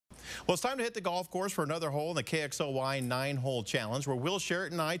Well, it's time to hit the golf course for another hole in the KXLY 9-hole challenge, where Will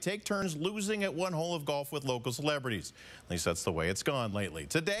Sherritt and I take turns losing at one hole of golf with local celebrities. At least that's the way it's gone lately.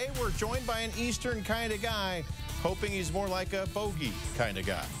 Today, we're joined by an Eastern kind of guy, hoping he's more like a bogey kind of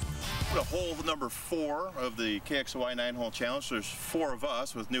guy. A hole number 4 of the KXLY 9-hole challenge. There's 4 of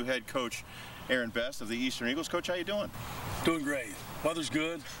us with new head coach Aaron Best of the Eastern Eagles. Coach, how you doing? Doing great. Weather's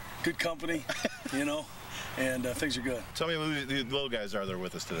good. Good company, you know, and things are good. Tell me who the little guys are there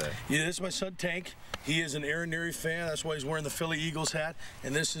with us today. Yeah, this is my son Tank. He is an Aaron Neary fan. That's why he's wearing the Philly Eagles hat.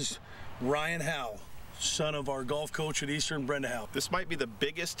 And this is Ryan Howe, son of our golf coach at Eastern, Brenda Howe. This might be the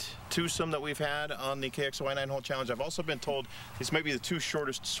biggest twosome that we've had on the KXLY 9-hole challenge. I've also been told this might be the 2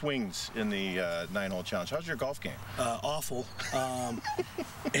 shortest swings in the 9-hole challenge. How's your golf game? Awful.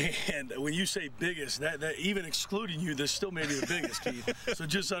 And when you say biggest, that even excluding you, this still may be the biggest, Keith. So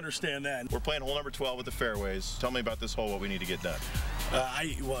just understand that. We're playing hole number 12 with the Fairways. Tell me about this hole, what we need to get done.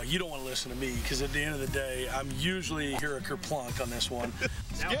 Well, you don't want to listen to me, because at the end of the day, I'm usually here a kerplunk on this one.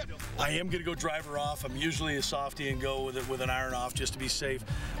 I am going to go driver off. I'm usually a softie and go with it with an iron off just to be safe.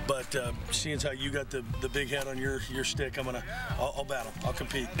 But seeing as how you got the big head on your stick, I'll battle. I'll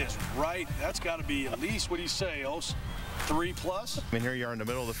compete. It's right. That's got to be at least, what do you say, Osso? 3+? I mean, here you are in the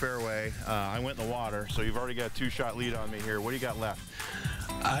middle of the fairway. I went in the water, so you've already got a 2-shot lead on me here. What do you got left?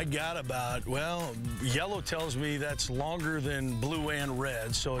 I got about, well, yellow tells me that's longer than blue and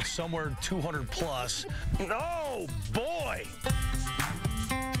red, so it's somewhere 200+. Oh, boy!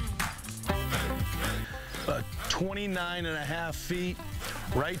 29.5 feet,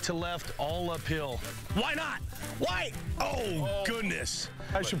 right to left, all uphill. Why not? Why? Oh, goodness.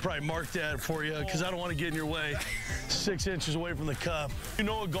 I should probably mark that for you, because I don't want to get in your way. 6 inches away from the cup. You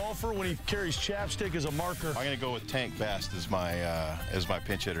know a golfer, when he carries chapstick as a marker? I'm going to go with Tank Best as my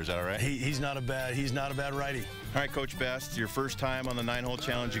pinch hitter. Is that all right? He's not a bad righty. All right, Coach Best, your first time on the 9-hole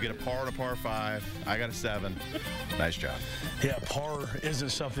challenge. You get a par and a par 5. I got a 7. Nice job. Yeah, par isn't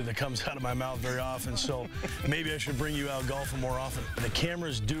something that comes out of my mouth very often, so maybe I should bring you out golfing more often. The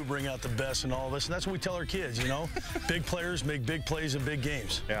cameras do bring out the best in all of us, and that's what we tell our kids, you know? Big players make big plays in big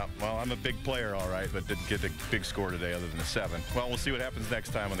games. Yeah, well, I'm a big player, all right, but didn't get a big score today other than a 7. Well, we'll see what happens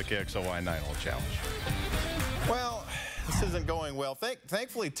next time on the KXLY 9-hole challenge. Well, this isn't going well.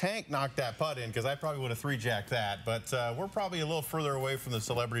 Thankfully, Tank knocked that putt in, because I probably would have 3-jacked that. But we're probably a little further away from the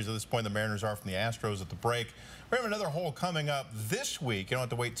celebrities at this point. The Mariners are from the Astros at the break. We have another hole coming up this week. You don't have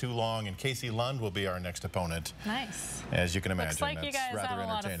to wait too long, and Casey Lund will be our next opponent. Nice. As you can imagine, Looks like you guys rather have a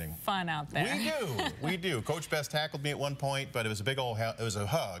lot of fun out there. We do. We do. Coach Best tackled me at one point, but it was a big old, it was a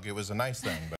hug. It was a nice thing.